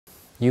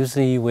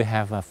Usually we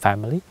have a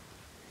family,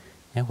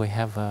 and we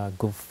have a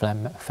good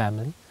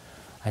family.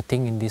 I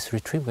think in this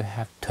retreat we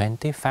have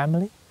 20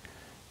 family.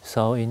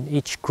 So in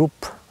each group,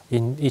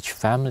 in each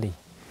family,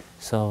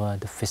 so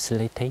the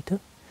facilitator,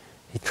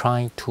 he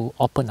trying to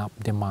open up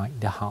their mind,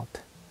 their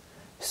heart.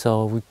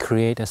 So we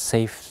create a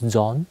safe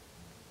zone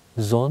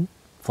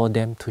for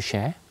them to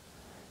share.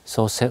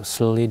 So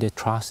slowly they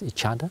trust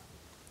each other.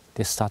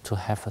 They start to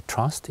have a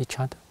trust each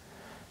other.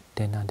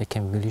 Then they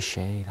can really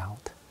share it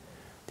out.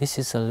 This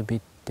is a little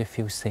bit, they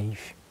feel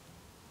safe.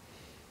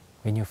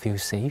 When you feel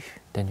safe,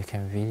 then you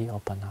can really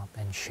open up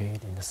and share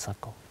it in the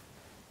circle.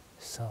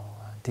 So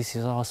this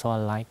is also I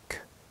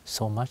like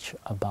so much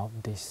about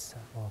this,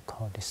 what we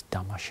call this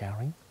Dharma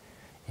sharing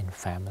in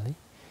family.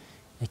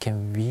 It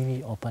can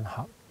really open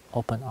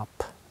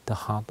up the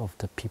heart of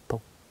the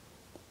people,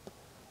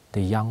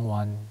 the young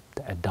one,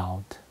 the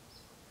adult,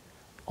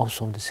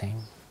 also the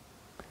same.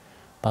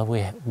 But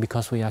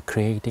because we are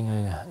creating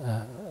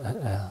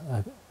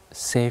a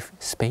safe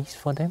space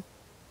for them,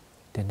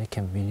 then they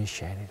can really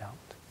share it out.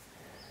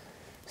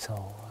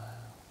 So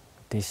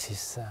this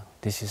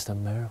is the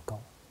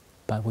miracle.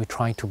 But we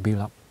try to build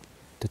up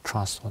the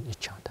trust on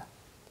each other.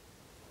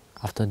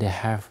 After they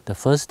have the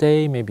first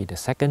day, maybe the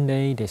second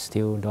day, they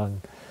still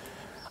don't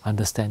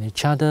understand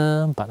each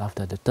other. But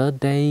after the third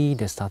day,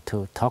 they start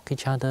to talk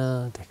each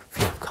other. They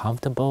feel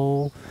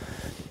comfortable,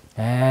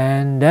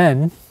 and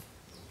then,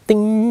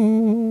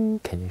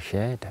 ding! Can you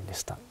share? Then they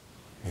start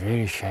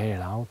really share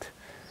it out,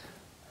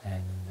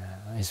 and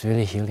it's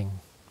really healing.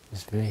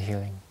 It's really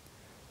healing.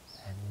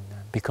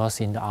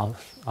 Because in the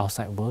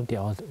outside world,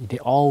 they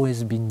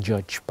always been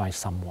judged by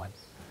someone.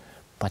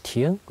 But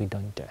here, we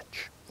don't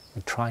judge.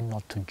 We try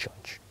not to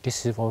judge.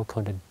 This is what we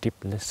call the deep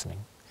listening.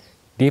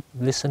 Deep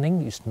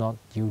listening is not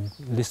you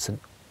listen,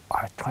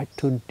 I try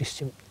to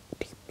listen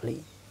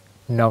deeply.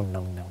 No.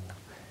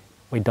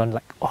 We don't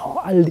like,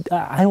 oh,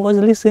 I was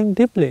listening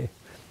deeply.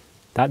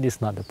 That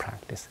is not the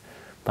practice.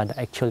 But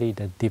actually,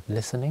 the deep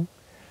listening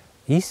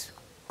is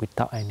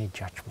without any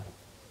judgment.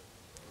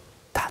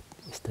 That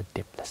is the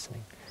deep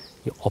listening.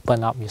 You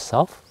open up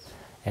yourself,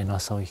 and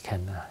also you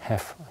can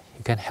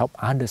help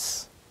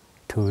others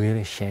to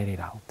really share it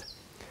out.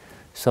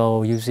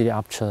 So usually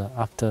after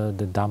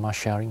the Dharma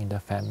sharing in the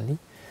family,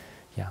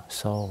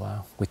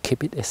 we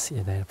keep it as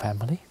in the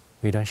family.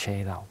 We don't share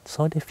it out,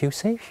 so they feel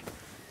safe.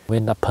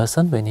 When the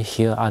person, when he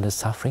hear others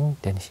suffering,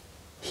 then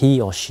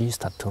he or she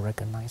start to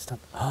recognize that,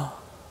 oh,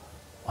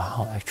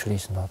 wow, actually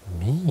it's not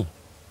me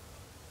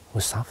who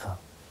suffer.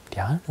 The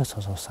others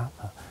also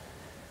suffer,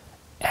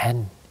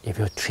 and if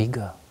you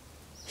trigger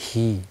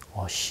he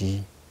or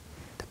she,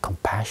 the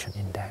compassion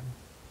in them.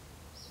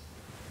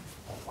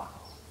 Oh, wow.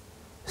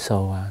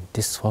 So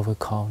this is what we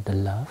call the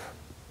love.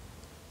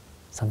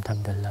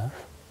 Sometimes the love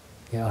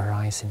will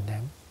arise in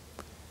them.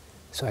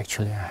 So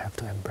actually I have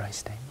to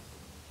embrace them.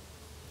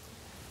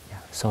 Yeah.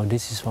 So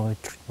this is what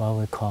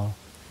we call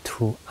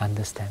true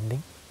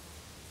understanding.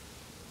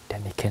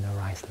 Then it can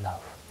arise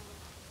love.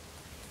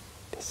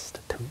 This is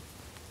the two.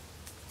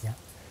 Yeah.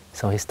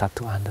 So he start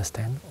to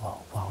understand, oh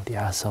wow, the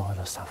others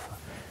also suffer.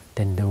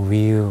 Then the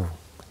real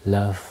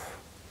love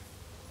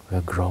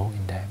will grow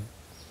in them,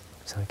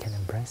 so we can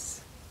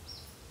embrace.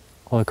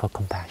 What we call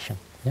compassion,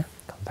 yeah,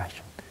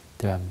 compassion,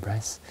 to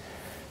embrace.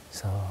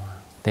 So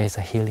there's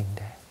a healing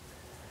there.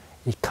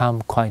 It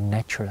comes quite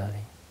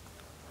naturally.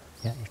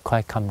 Yeah, it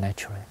quite comes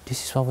naturally.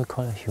 This is what we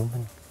call a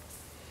human.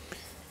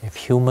 If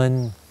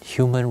human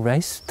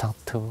race start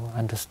to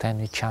understand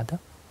each other,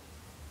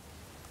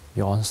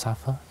 your own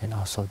suffer and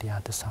also the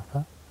other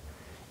suffer,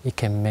 it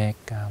can make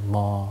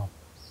more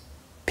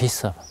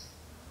peaceful.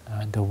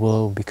 The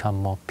world become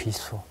more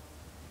peaceful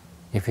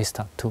if we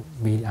start to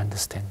really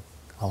understand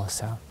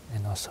ourselves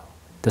and also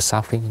the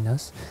suffering in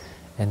us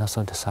and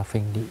also the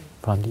suffering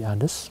from the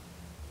others.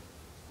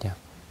 Yeah.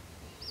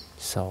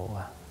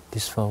 So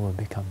this world will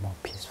become more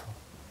peaceful.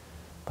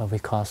 But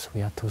because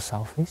we are too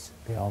selfish,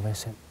 we always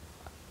say,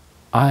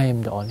 I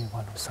am the only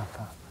one who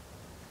suffers.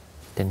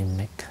 Then it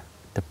makes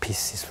the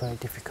peace is very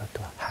difficult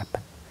to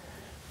happen.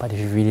 But if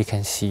you really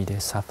can see the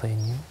suffer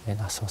in you and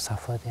also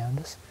suffer the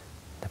others,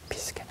 the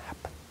peace can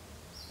happen.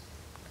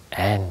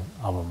 And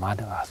our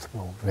Mother Earth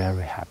will be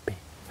very happy.